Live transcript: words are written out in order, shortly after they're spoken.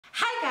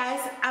Hi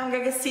guys, I'm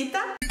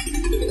Gagasita.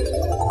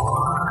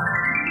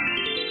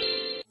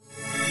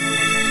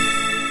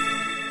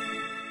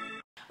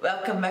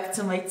 Welcome back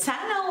to my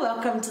channel.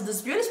 Welcome to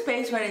this beauty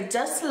space where I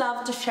just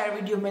love to share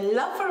with you my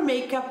love for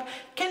makeup.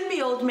 Can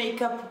be old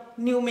makeup,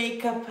 new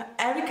makeup,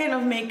 every kind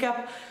of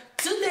makeup.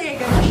 Today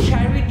I'm gonna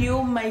share with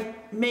you my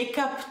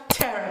makeup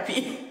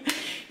therapy.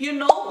 You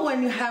know,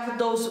 when you have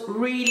those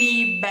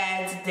really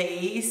bad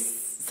days,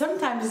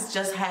 sometimes it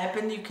just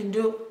happens, you can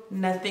do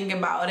nothing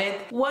about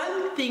it.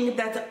 One thing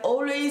that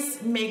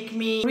always make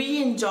me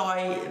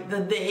re-enjoy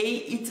the day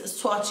is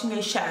swatching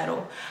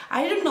eyeshadow.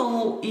 I don't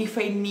know if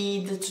I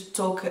need to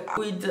talk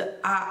with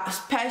a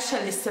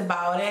specialist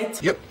about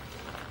it. Yep.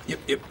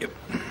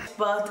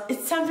 But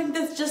it's something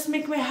that just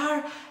makes my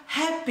heart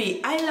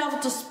happy. I love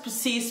to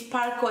see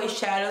sparkle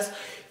eyeshadows,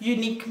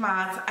 unique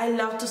mattes. I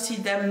love to see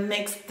them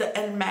mixed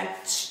and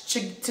matched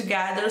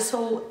together.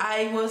 So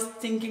I was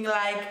thinking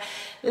like,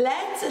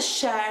 let's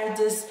share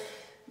this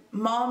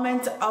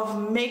moment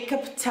of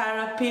makeup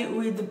therapy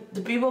with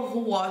the people who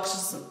watch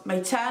my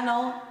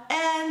channel,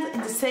 and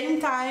at the same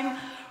time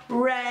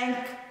rank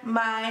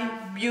my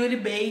Beauty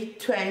Bay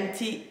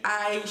 20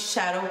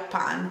 eyeshadow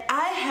pan.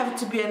 I have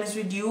to be honest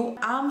with you,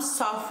 I'm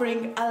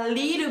suffering a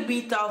little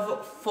bit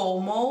of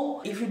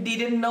FOMO. If you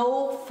didn't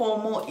know,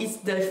 FOMO is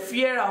the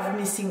fear of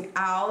missing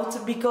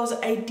out, because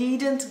I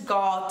didn't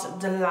got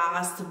the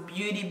last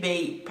Beauty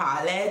Bay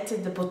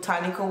palette, the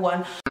botanical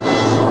one.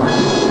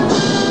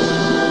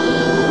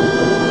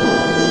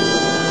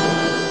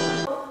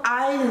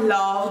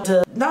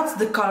 Not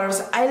the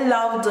colors, I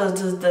love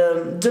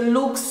the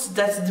looks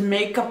that the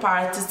makeup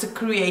artist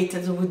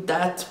created with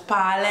that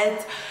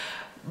palette,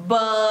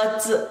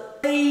 but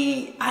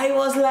I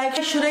was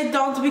like, should I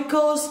don't,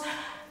 because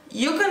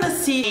you're gonna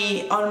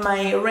see on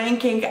my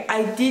ranking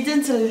I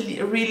didn't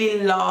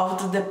really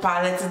love the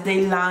palette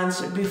they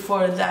launched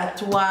before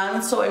that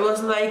one, so I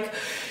was like,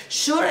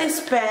 should I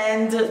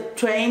spend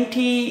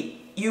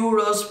 20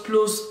 euros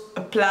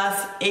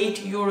plus 8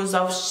 euros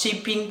of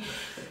shipping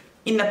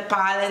in a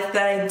palette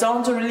that I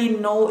don't really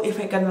know if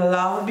I can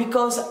love,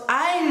 because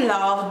I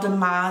love the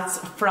mattes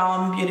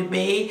from Beauty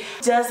Bay.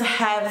 Just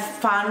have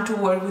fun to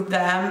work with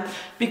them,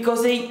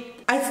 because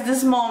at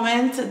this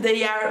moment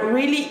they are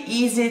really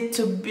easy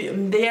to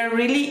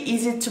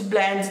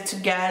blend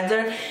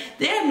together.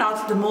 They are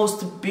not the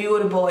most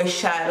beautiful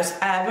eyeshadows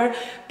ever,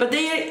 but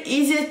they are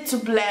easy to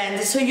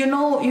blend, so you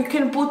know you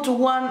can put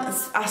one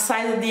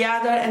aside of the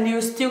other and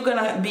you're still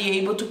gonna be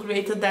able to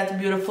create that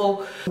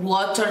beautiful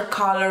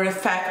watercolor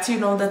effect, you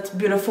know, that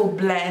beautiful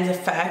blend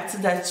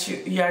effect that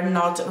you are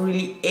not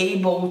really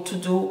able to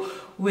do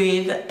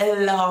with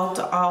a lot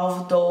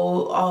of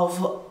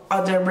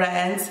other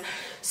brands.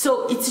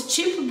 So it's a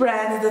cheap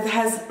brand that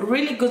has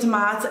really good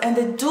mattes, and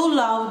I do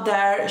love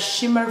their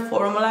shimmer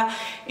formula,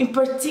 in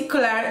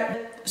particular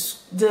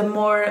the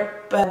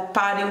more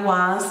patty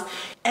ones.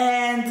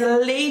 And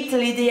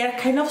lately they are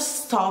kind of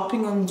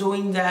stopping on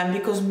doing them,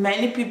 because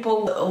many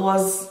people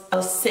was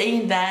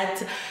saying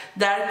that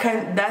that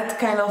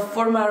kind of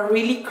formula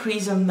really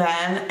crease on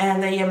them,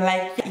 and I am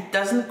like, it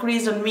doesn't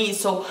crease on me,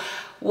 so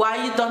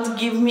why you don't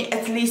give me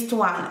at least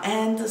one?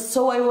 And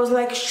so I was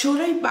like, should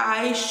I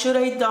buy, should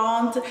I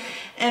don't?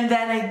 And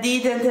then I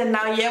didn't, and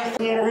now yeah,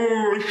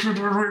 Oh, I should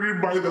really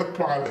buy that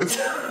palette.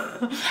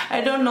 I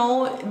don't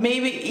know,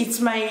 maybe it's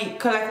my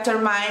collector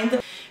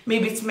mind,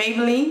 maybe it's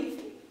Maybelline,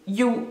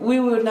 we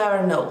will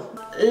never know.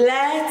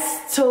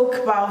 Let's talk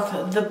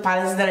about the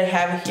palettes that I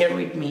have here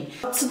with me.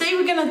 Today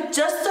we're gonna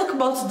just talk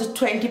about the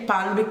 20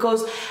 pan,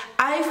 because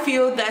I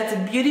feel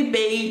that Beauty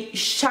Bay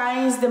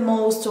shines the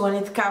most when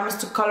it comes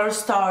to color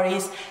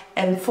stories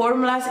and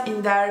formulas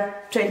in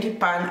their 20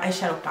 pan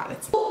eyeshadow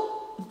palettes.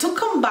 To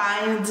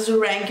combine this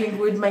ranking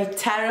with my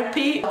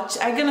therapy,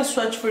 I'm gonna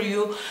swatch for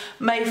you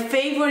my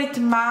favorite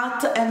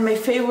matte and my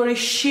favorite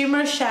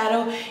shimmer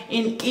shadow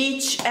in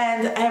each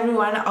and every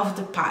one of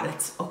the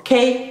palettes,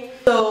 okay?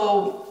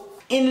 So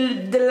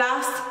in the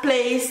last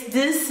place,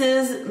 this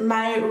is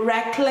my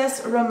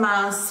Reckless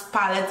Romance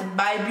palette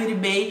by Beauty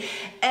Bay,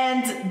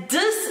 and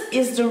this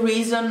is the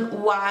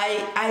reason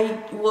why I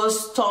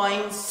was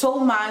toying so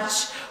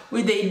much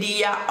with the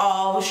idea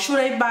of should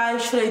I buy,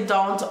 should I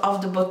don't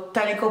of the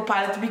botanical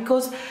palette,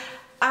 because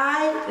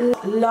I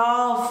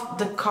love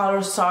the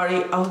color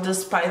story of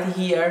this palette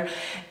here,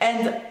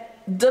 and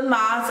the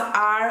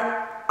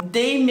mattes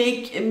they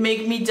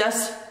make me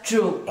just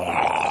drool.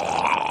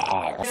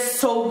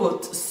 So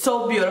good,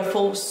 so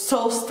beautiful,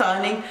 so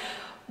stunning.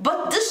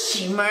 But the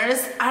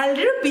shimmers are a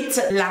little bit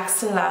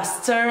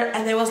lackluster,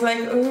 and I was like,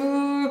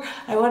 ooh,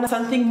 I want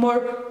something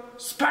more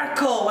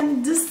sparkle,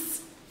 and this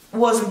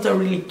wasn't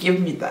really give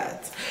me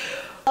that.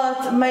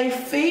 But my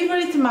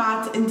favorite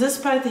matte in this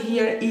palette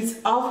here is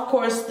of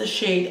course the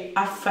shade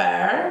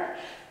Affair,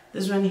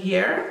 this one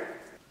here.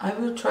 I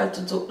will try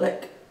to do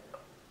like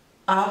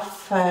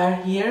Affair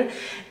here,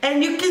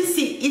 and you can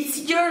see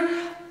it's your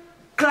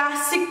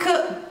classic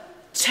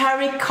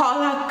cherry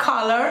cola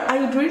color.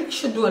 I really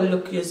should do a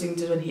look using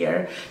this one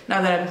here,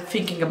 now that I'm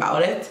thinking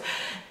about it.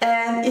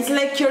 and it's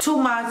like you're too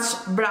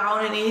much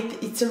brown in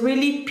it. It's a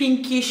really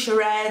pinkish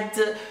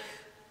red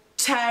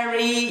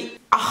cherry.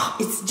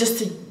 It's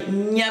just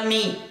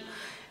yummy.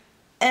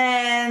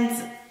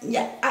 And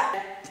yeah,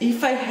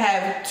 if I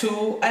have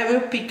to, I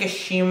will pick a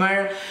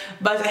shimmer,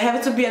 but I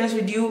have to be honest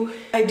with you,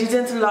 I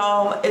didn't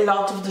love a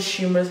lot of the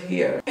shimmers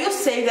here. I will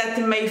say that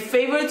my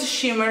favorite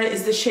shimmer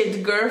is the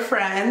shade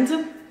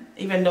Girlfriend,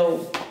 even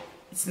though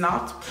it's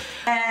not.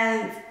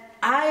 And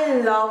I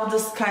love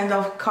this kind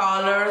of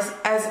colors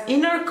as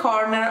inner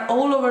corner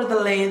all over the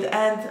lid,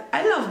 and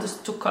I love these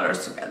two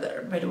colors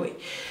together, by the way.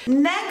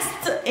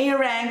 Next in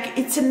rank,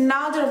 it's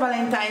another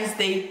Valentine's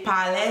Day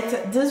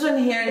palette. This one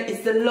here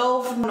is the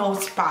Love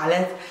Notes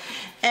palette,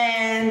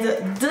 and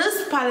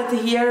this palette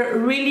here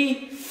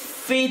really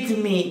feed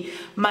me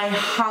my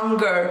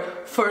hunger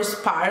for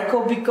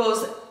sparkle,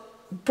 because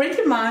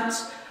pretty much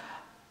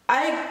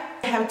I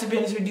have to be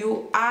honest with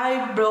you,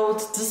 I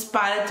brought this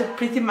palette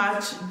pretty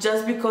much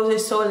just because I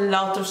saw a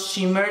lot of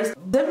shimmers.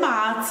 The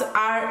mattes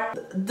are,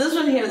 this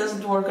one here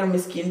doesn't work on my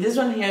skin, this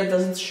one here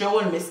doesn't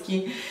show on my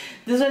skin,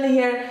 this one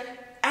here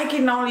I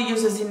can only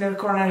use as inner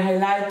corner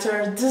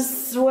highlighter,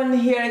 this one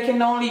here I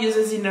can only use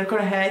as inner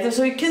corner highlighter.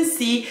 So you can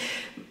see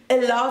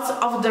a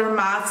lot of their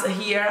mattes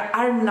here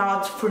are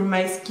not for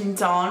my skin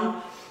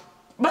tone.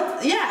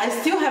 But yeah, I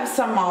still have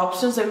some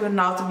options. I will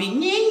not be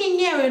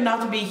I will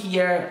not be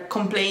here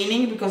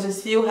complaining, because I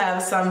still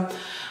have some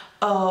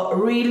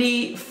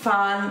really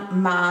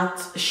fun matte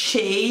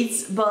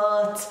shades,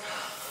 but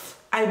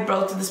I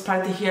brought this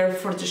palette here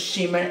for the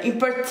shimmer. In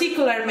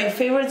particular, my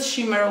favorite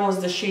shimmer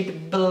was the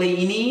shade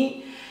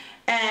Bellini,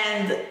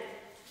 and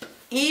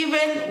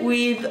even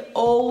with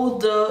all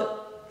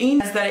the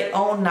that I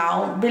own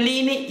now,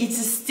 Bellini is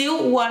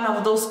still one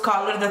of those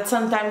colors that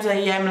sometimes I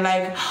am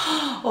like,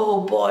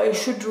 oh boy, I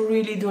should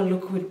really do a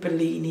look with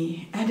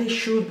Bellini, and I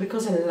should,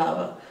 because I love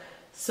her.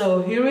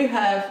 So here we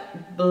have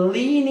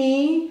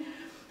Bellini,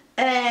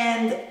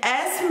 and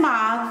as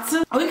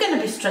matte, we're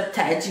gonna be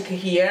strategic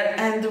here,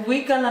 and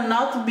we're gonna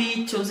not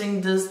be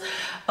choosing this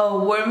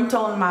warm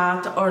tone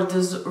matte or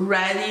this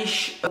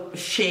reddish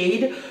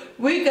shade.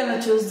 We're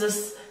gonna choose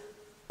this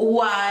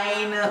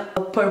wine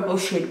purple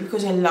shade,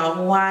 because I love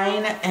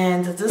wine,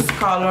 and this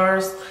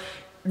color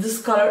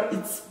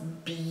it's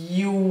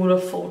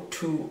beautiful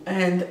too.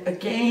 And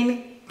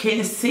again, can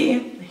you see?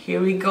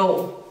 Here we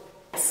go.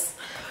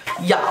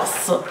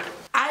 Yes,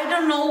 I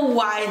don't know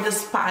why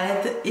this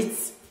palette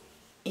it's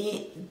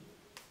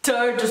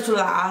third to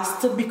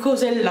last,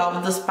 because I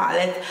love this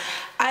palette.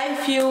 I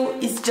feel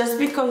it's just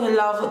because I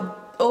love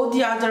all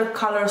the other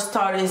color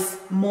stories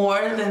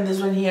more than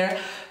this one here.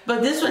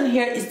 But this one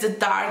here is the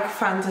Dark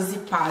Fantasy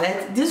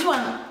palette. This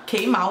one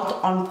came out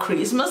on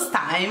Christmas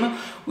time,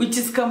 which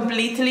is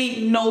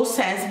completely no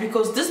sense,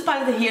 because this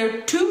palette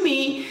here to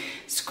me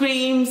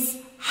screams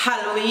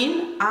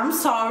Halloween. I'm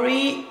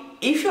sorry,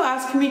 if you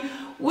ask me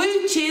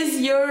which is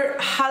your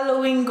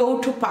Halloween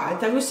go-to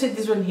palette, I will say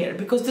this one here,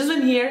 because this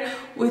one here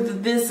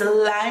with this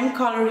lime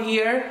color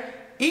here,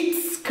 it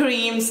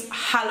screams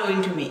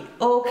Halloween to me,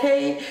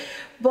 okay?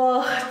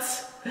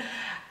 But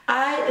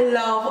I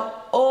love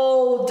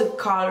all the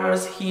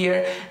colors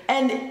here,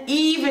 and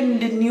even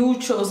the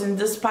neutrals in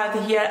this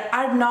palette here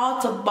are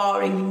not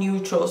boring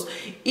neutrals.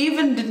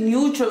 Even the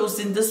neutrals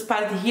in this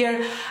palette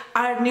here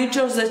are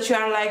neutrals that you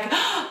are like,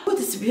 oh,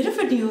 this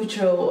beautiful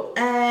neutral.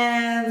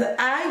 And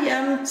I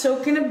am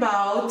talking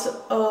about,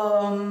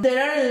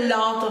 there are a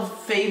lot of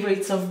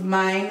favorites of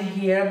mine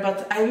here,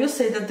 but I will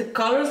say that the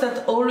colors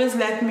that always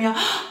let me,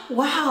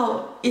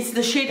 wow, it's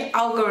the shade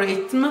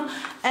Algorithm.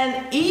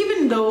 And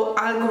even though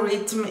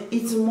Algorithm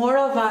is more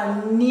of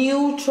a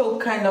neutral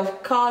kind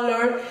of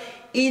color,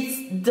 it's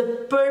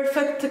the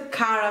perfect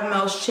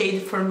caramel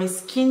shade for my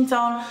skin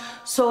tone.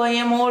 So I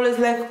am always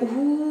like,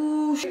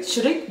 ooh,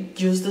 should I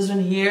use this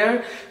one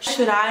here?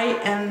 Should I?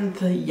 And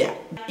yeah,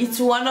 it's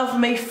one of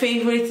my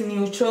favorite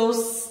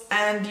neutrals,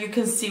 and you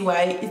can see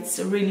why it's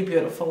really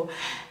beautiful.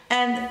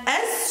 And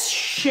as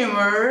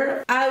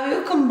shimmer, I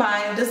will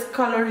combine this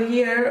color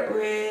here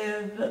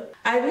with,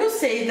 I will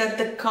say that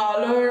the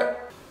color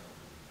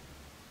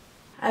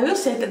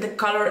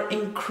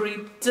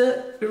Encrypt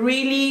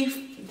really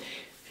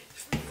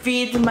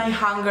feed my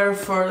hunger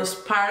for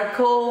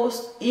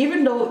sparkles.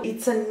 Even though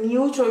it's a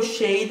neutral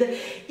shade,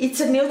 it's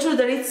a neutral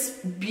that it's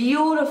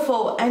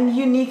beautiful and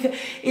unique.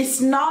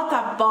 It's not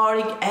a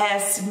boring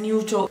ass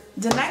neutral.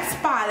 The next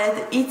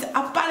palette, it's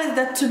a palette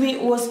that to me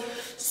was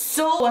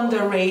so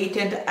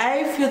underrated.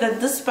 I feel that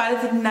this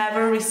palette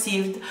never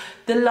received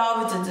the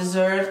love it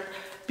deserved,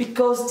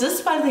 because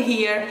this palette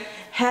here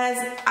has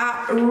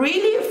a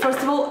really, first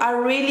of all,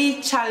 a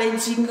really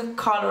challenging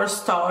color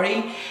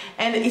story,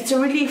 and it's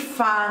really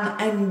fun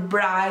and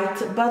bright,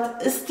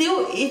 but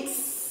still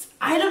it's,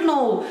 I don't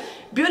know,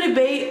 Beauty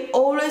Bay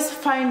always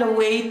find a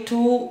way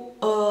to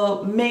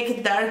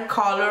make their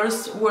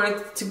colors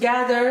work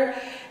together,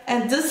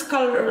 and this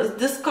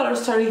color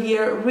story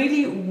here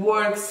really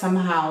works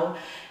somehow.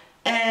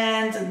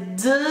 And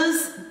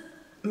this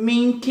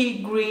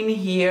minty green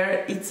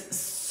here, it's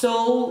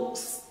so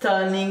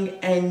stunning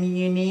and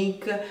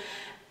unique,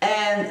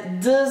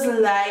 And this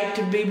light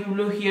baby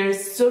blue here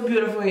is so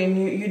beautiful and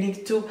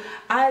unique too.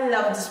 I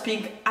love this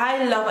pink.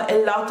 I love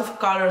a lot of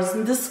colors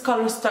in this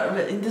color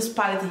in this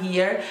palette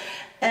here,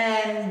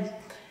 and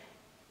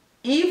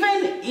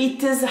even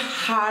it is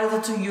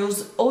hard to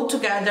use all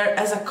together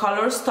as a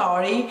color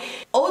story.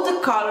 All the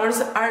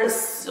colors are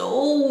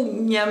so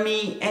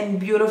yummy and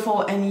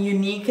beautiful and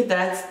unique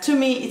that to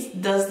me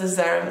it does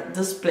deserve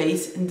this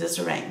place in this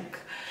rank.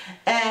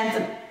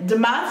 And the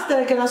matte that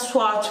I'm gonna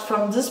swatch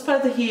from this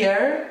palette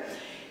here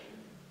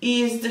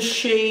is the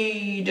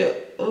shade,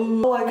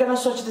 oh, I'm gonna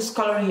swatch this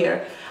color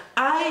here.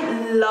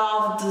 I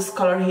love this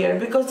color here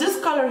because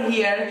this color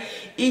here,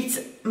 it's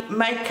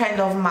my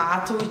kind of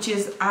matte, which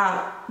is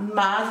a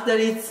matte that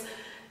it's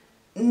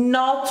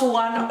not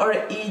one or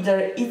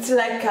either. It's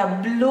like a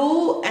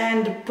blue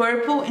and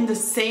purple in the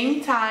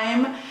same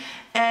time,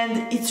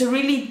 and it's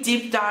really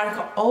deep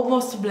dark,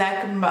 almost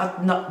black,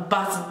 but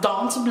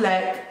don't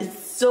black. It's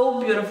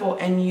so beautiful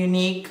and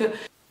unique.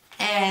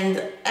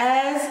 And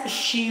as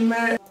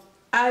shimmer,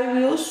 I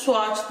will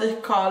swatch the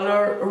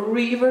color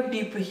River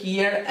Deep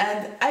here,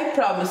 and I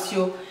promise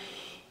you,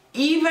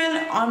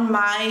 even on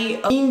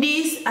my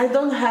indies, I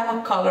don't have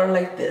a color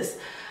like this.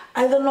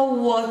 I don't know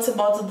what's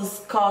about this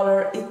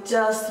color, it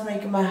just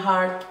makes my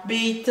heart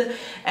beat.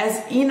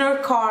 As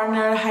inner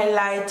corner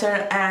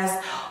highlighter,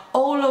 as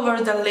all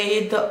over the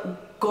lid,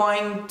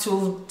 going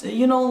to,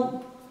 you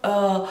know,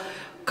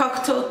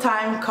 cocktail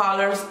time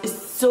colors.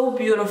 It's so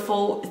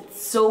beautiful,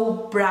 it's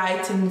so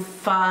bright and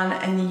fun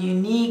and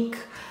unique.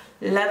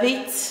 Love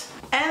it.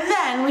 And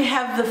then we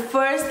have the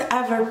first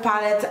ever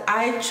palette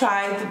I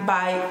tried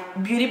by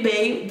Beauty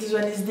Bay. This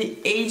one is the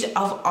Age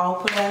of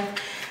Opulence.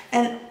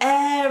 And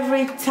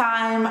every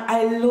time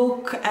I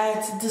look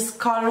at this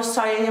color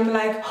story, I'm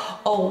like,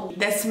 oh,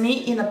 that's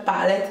me in a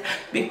palette,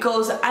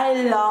 because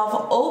I love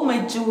all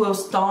my jewel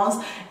tones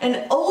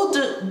and all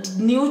the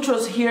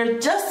neutrals here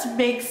just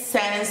make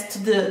sense to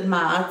the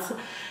matte.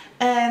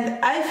 And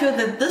I feel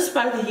that this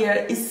palette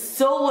here is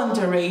so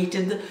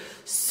underrated,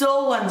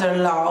 so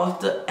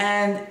underloved,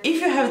 and if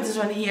you have this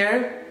one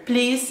here,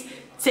 please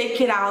take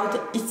it out.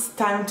 It's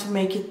time to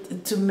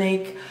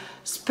make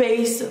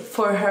space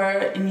for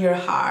her in your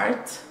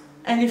heart.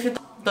 And if you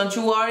don't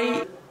you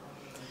worry,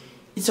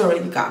 it's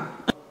already gone.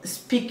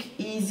 Speak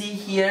easy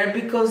here,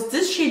 because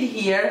this shade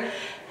here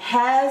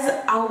has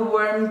a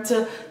warmth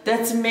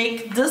that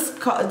make this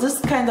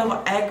kind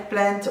of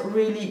eggplant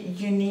really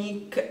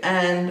unique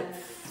and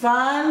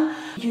fun,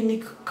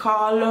 unique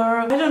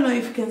color. I don't know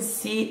if you can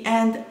see.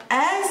 And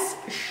as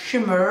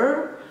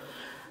shimmer,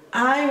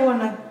 I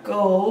wanna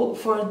go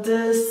for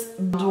this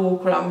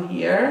duochrome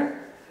here.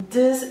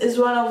 This is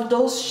one of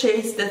those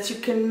shades that you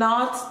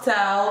cannot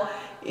tell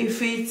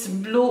if it's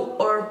blue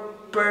or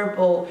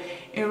purple.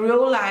 In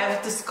real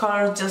life, this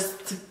color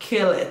just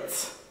kill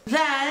it.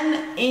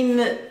 Then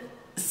in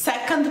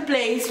second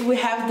place we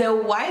have the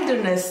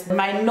Wilderness,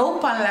 my no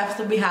pan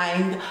left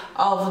behind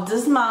of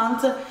this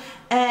month.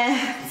 And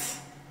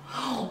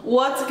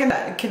what can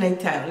I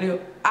tell you?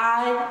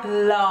 I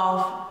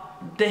love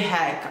the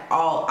heck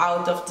all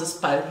out of this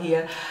palette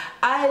here.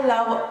 I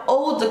love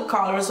all the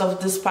colors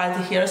of this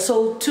palette here.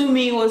 So to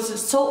me it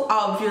was so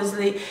obvious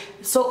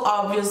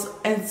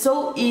and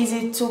so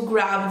easy to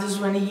grab this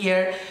one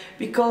here,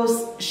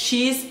 because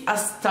she's a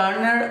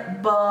stunner.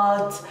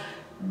 But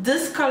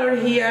this color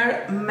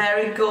here,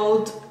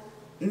 Marigold,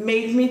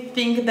 made me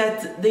think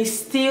that they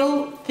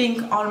still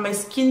think on my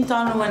skin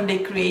tone when they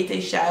create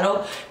a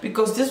shadow,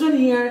 because this one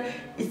here,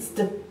 it's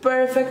the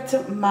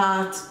perfect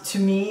matte to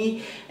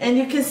me, and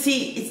you can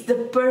see it's the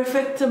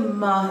perfect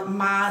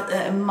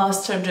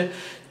mustard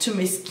to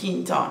my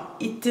skin tone.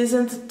 It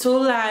isn't too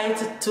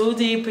light, too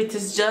deep, it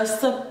is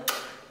just a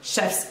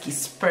chef's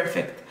kiss,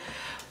 perfect.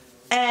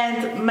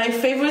 And my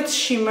favorite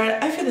shimmer,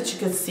 I feel that you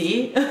can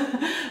see,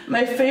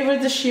 my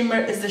favorite shimmer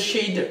is the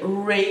shade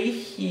Ray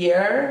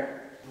here,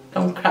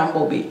 on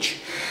Crumble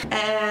Beach.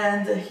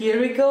 And here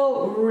we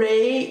go,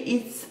 Ray.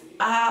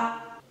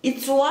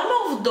 It's one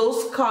of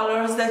those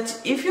colors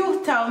that if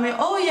you tell me,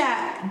 oh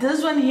yeah,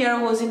 this one here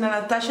was in a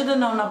Natasha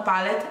Denona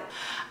palette,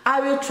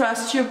 I will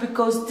trust you,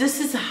 because this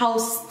is how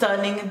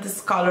stunning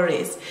this color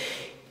is.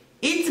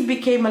 It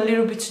became a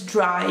little bit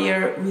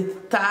drier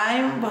with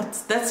time,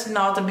 but that's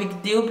not a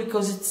big deal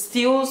because it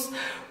still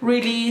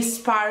really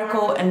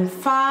sparkle and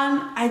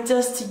fun. I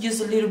just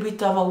use a little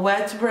bit of a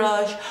wet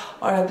brush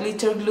or a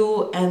glitter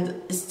glue and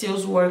it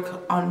still works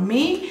on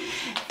me.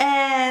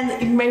 And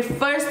in my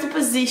first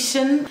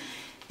position,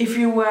 if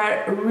you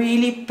were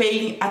really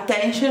paying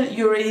attention,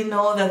 you already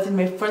know that in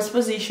my first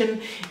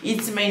position,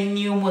 it's my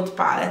new mood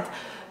palette.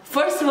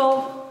 First of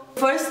all,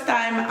 first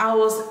time I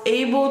was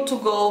able to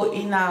go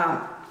in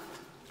a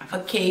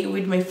vacay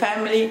with my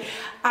family,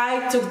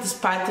 I took this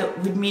palette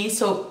with me,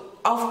 so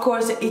of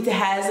course it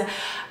has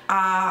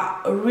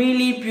a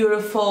really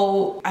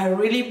beautiful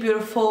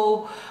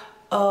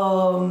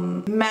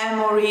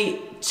memory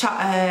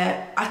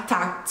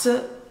attached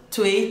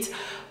to it.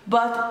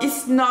 But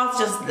it's not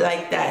just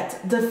like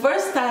that. The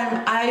first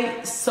time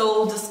I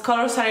saw this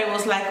color story, I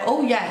was like,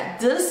 oh yeah,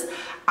 this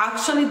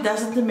actually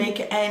doesn't make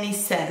any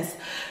sense.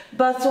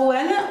 But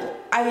when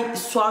I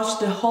swatched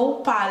the whole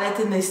palette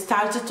and I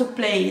started to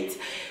play it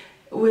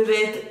with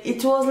it,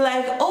 it was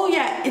like, oh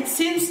yeah, it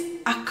seems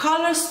a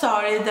color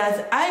story that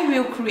I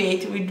will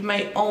create with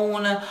my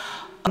own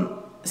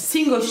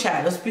single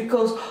shadows,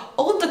 because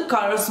all the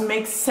colors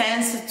make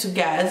sense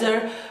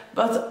together,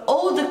 but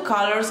all the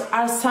colors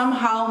are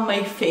somehow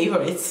my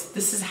favorites.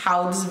 This is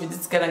how this video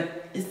is gonna,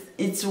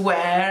 it's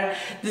where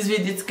this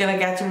video is gonna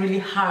get really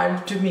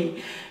hard to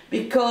me,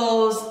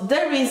 because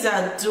there is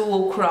a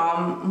dual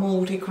chrome,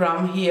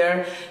 multi-chrome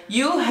here.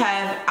 You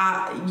have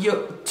your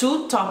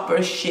two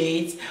topper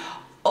shades.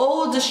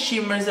 All the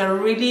shimmers are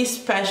really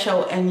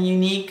special and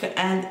unique,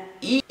 and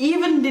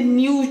even the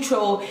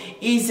neutral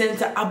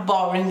isn't a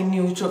boring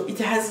neutral. It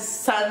has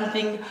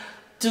something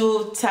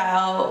to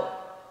tell.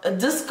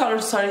 This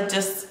color story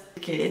just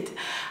it.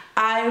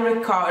 I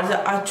record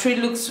a 3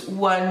 looks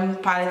 1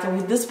 palette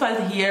with this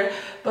palette here,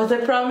 but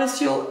I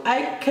promise you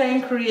I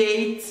can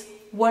create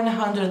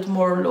 100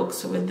 more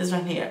looks with this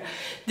one here.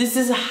 This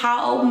is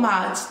how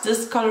much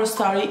this color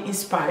story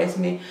inspires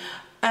me.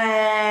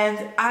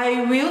 And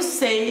I will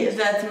say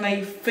that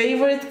my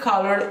favorite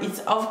color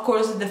is of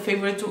course the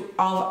favorite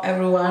of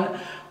everyone,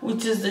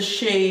 which is the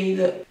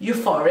shade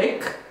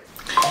Euphoric.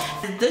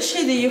 The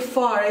shade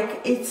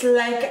Euphoric, it's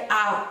like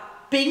a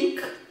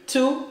pink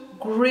to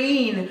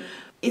green.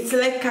 It's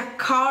like a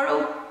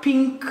coral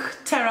pink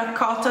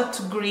terracotta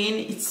to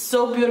green. It's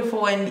so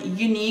beautiful and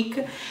unique.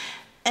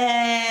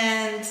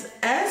 And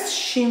as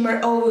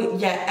shimmer, oh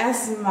yeah,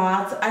 as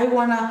matte, I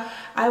wanna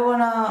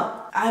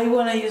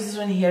use this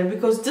one here,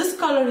 because this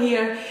color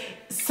here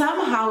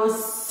somehow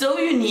is so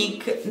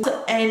unique,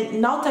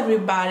 and not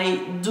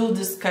everybody do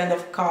this kind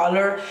of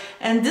color,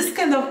 and this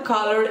kind of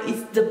color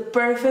is the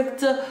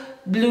perfect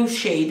blue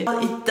shade.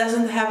 It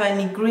doesn't have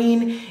any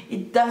green,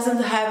 it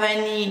doesn't have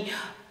any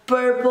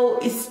purple,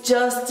 it's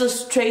just a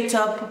straight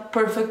up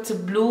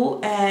perfect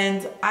blue,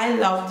 and I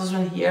love this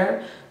one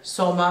here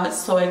so much,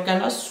 so I'm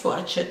gonna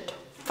swatch it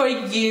for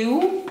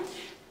you.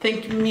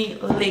 Thank me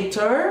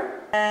later.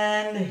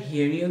 And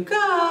here you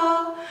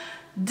go.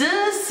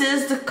 This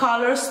is the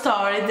color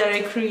story that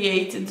I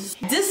created.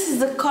 This is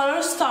the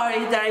color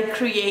story that I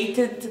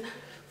created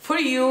for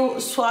you,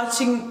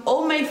 swatching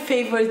all my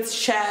favorite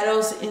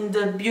shadows in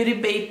the Beauty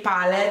Bay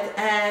palette.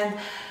 And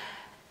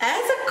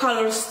as a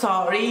color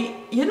story,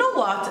 you know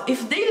what,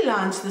 if they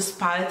launch this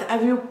palette, I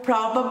will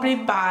probably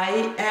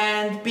buy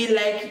and be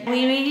like,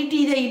 we really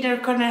need an inner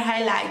corner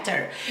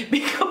highlighter,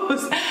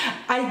 because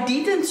I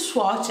didn't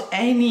swatch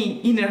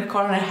any inner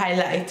corner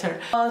highlighter.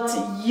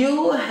 But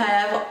you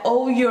have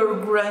all your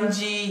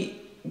grungy,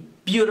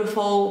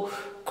 beautiful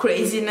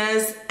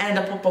craziness and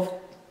a pop of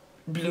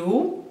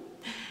blue.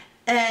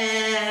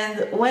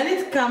 And when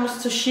it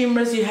comes to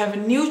shimmers, you have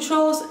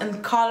neutrals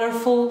and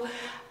colorful.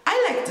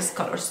 I like this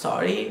color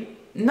story.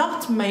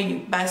 Not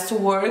my best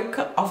work,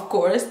 of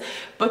course,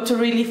 but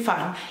really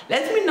fun.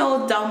 Let me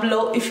know down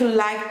below if you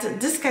liked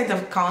this kind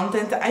of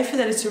content. I feel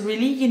that it's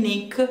really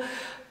unique.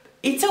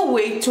 It's a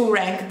way to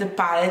rank the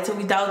palette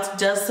without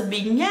just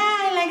being, yeah,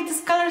 I like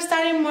this color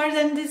story more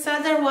than this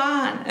other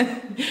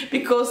one.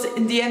 Because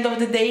in the end of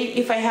the day,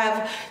 if I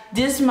have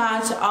this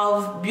much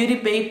of Beauty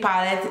Bay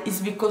palette,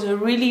 it's because I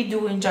really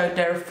do enjoy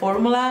their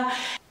formula.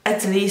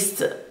 At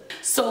least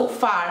so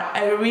far,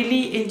 I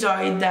really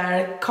enjoy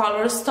their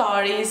color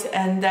stories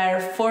and their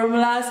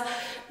formulas.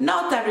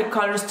 Not every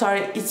color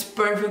story is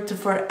perfect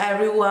for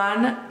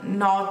everyone,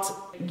 not,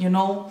 you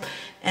know,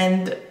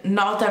 and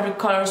not every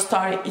color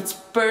story is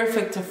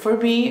perfect for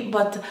me,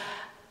 but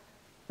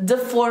the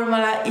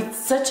formula,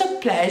 it's such a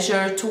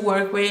pleasure to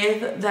work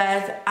with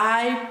that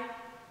I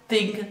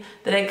think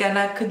that I'm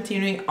gonna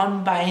continue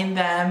on buying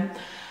them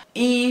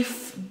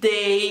if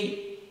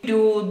they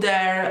do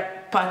their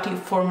putty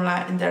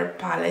formula in their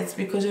palettes,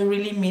 because I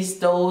really miss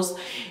those.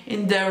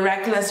 In the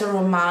Reckless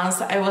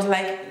Romance, I was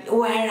like,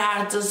 where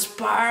are the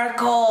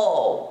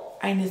sparkle?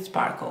 I need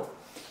sparkle.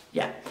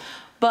 Yeah.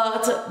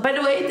 But by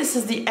the way, this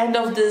is the end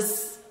of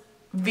this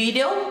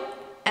video,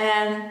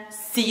 and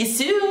see you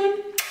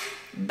soon.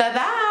 Bye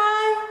bye.